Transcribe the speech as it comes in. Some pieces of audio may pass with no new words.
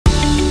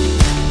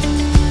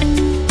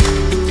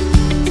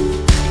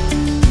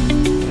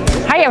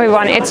Hi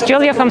everyone, it's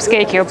Julia from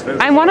SkillQube.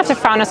 I'm one of the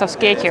founders of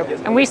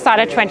SkillQube, and we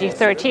started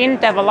 2013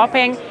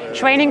 developing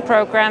training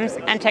programs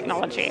and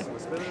technology.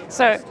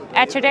 So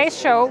at today's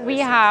show, we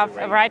have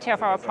a variety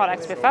of our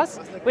products with us,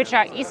 which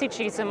are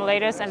ECG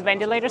simulators and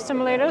ventilator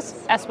simulators,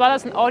 as well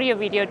as an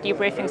audio-video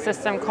debriefing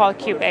system called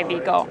Cube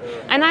AV Go.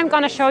 And I'm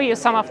going to show you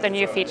some of the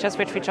new features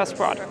which we just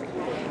brought.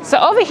 So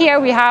over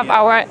here we have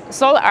our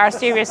Sol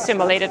R-Series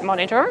simulated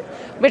monitor,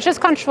 which is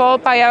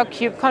controlled by our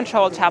Cube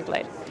Control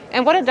tablet.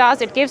 And what it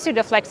does, it gives you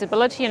the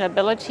flexibility and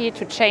ability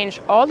to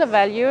change all the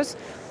values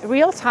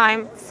real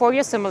time for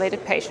your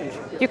simulated patient.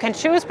 You can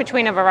choose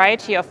between a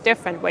variety of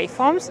different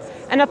waveforms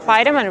and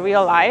apply them in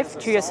real life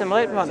to your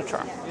simulated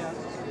monitor.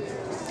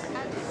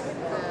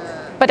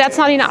 But that's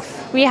not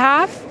enough. We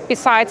have,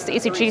 besides the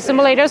ECG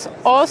simulators,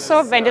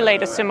 also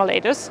ventilator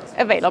simulators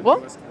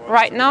available.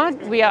 Right now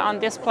we are on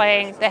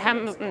displaying the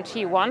Hamilton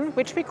T1,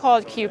 which we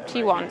call Cube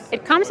T1.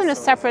 It comes in a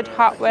separate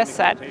hardware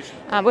set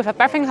with a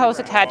buffering hose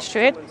attached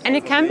to it, and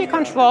it can be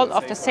controlled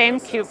off the same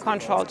Cube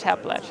Control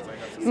tablet,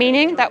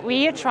 meaning that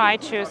we try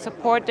to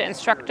support the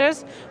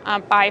instructors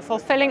by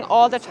fulfilling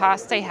all the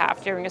tasks they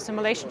have during a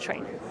simulation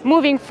training.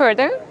 Moving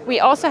further, we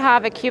also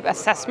have a Cube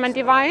assessment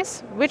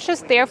device, which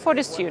is there for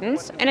the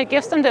students, and it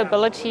gives them the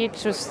ability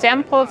to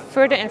sample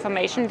further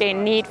information they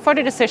need for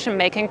the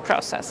decision-making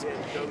process.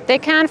 They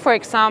can, for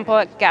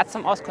example, get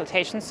some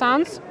auscultation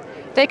sounds.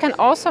 They can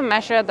also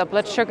measure the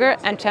blood sugar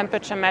and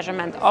temperature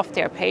measurement of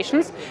their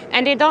patients,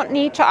 and they don't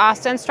need to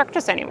ask the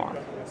instructors anymore.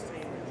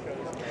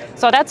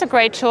 So that's a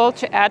great tool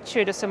to add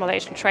to the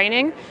simulation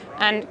training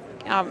and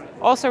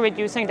also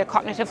reducing the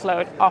cognitive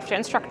load of the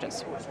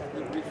instructors.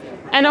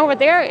 And over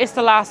there is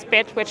the last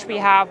bit which we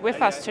have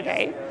with us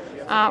today,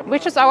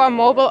 which is our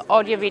mobile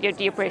audio-video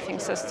debriefing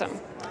system.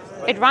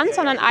 It runs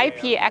on an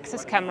IP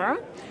access camera,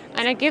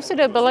 and it gives you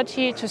the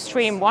ability to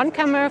stream one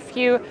camera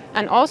view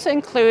and also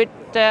include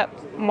the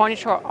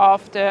monitor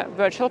of the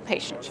virtual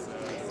patient.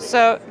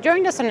 So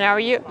during the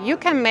scenario, you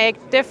can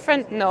make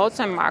different notes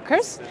and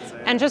markers,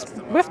 and just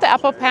with the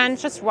Apple Pen,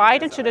 just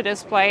write into the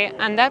display,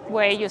 and that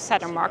way you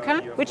set a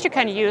marker, which you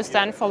can use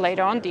then for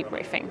later on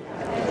debriefing.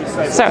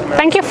 So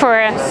thank you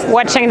for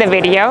watching the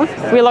video.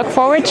 We look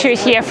forward to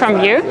hear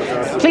from you.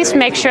 Please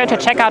make sure to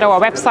check out our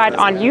website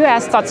on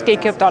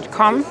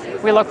us.skillcube.com.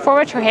 We look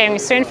forward to hearing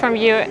soon from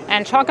you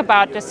and talk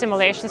about the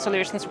simulation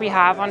solutions we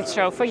have on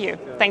show for you.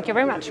 Thank you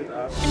very much.